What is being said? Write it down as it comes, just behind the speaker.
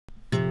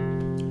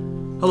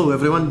Hello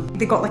everyone.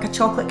 They got like a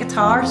chocolate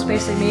guitar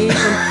specially made,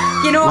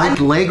 and, you know. Like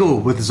Lego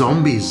with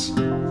zombies.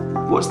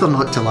 What's there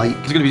not to like?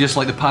 It's going to be just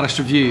like the Paris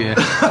Review, yeah.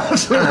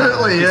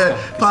 Absolutely, yeah.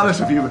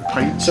 Paris Review with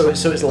pints. So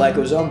it's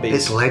Lego Zombies?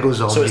 It's Lego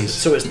Zombies.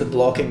 So it's the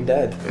Blocking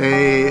Dead?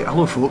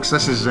 Hello folks,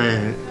 this is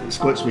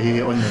Scots Whay Hae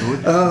on the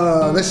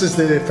road. This is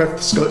the 5th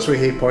Scots Whay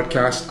Hae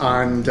podcast,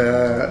 and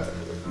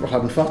we're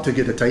having far too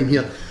good a time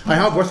here. I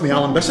have with me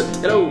Alan Bissett.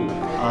 Hello.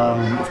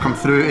 We've come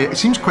through. It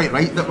seems quite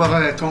right that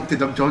we're talking to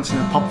Doug Johnson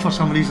in a pub for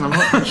some reason. I'm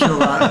not quite sure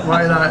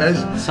why that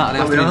is.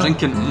 Saturday afternoon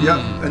drinking.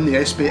 Yep, in the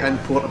Espate in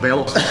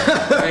Portobello.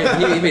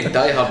 You mean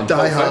Die Hard and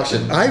Pulp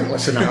Fiction?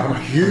 Listen, I'm a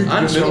huge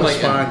Bruce Willis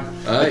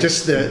fan.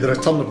 Just the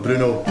return of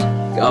Bruno.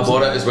 I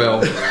bought it as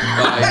well.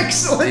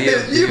 Excellent!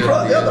 You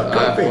brought the other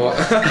copy.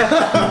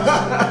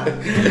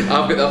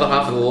 I've got the other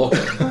half of the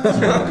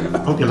locker.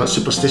 I hope you're not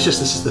superstitious.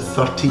 This is the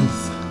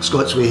 13th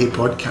Scots Whay Hae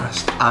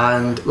podcast,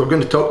 and we're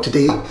going to talk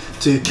today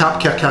to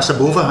Cap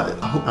Kirkasabova.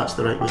 I hope that's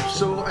the right way.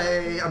 So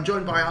I'm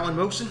joined by Alan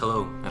Wilson.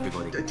 Hello,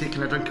 everybody.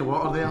 Taking a drink of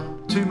water there.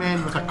 Two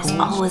men with a cold. It's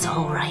always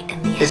alright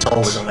in the end. It's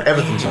always alright.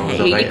 Everything's always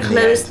alright. You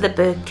close the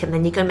book and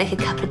then you go make a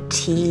cup of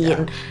tea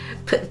and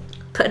put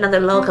another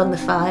log on the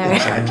fire.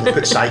 Exactly.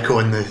 Put Psycho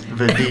in the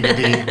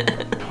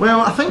DVD. Well,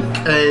 I think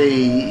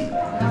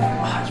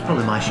it's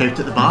probably my shout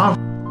at the bar.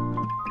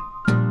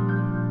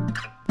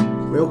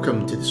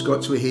 Welcome to the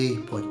Scots Whay Hae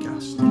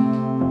podcast.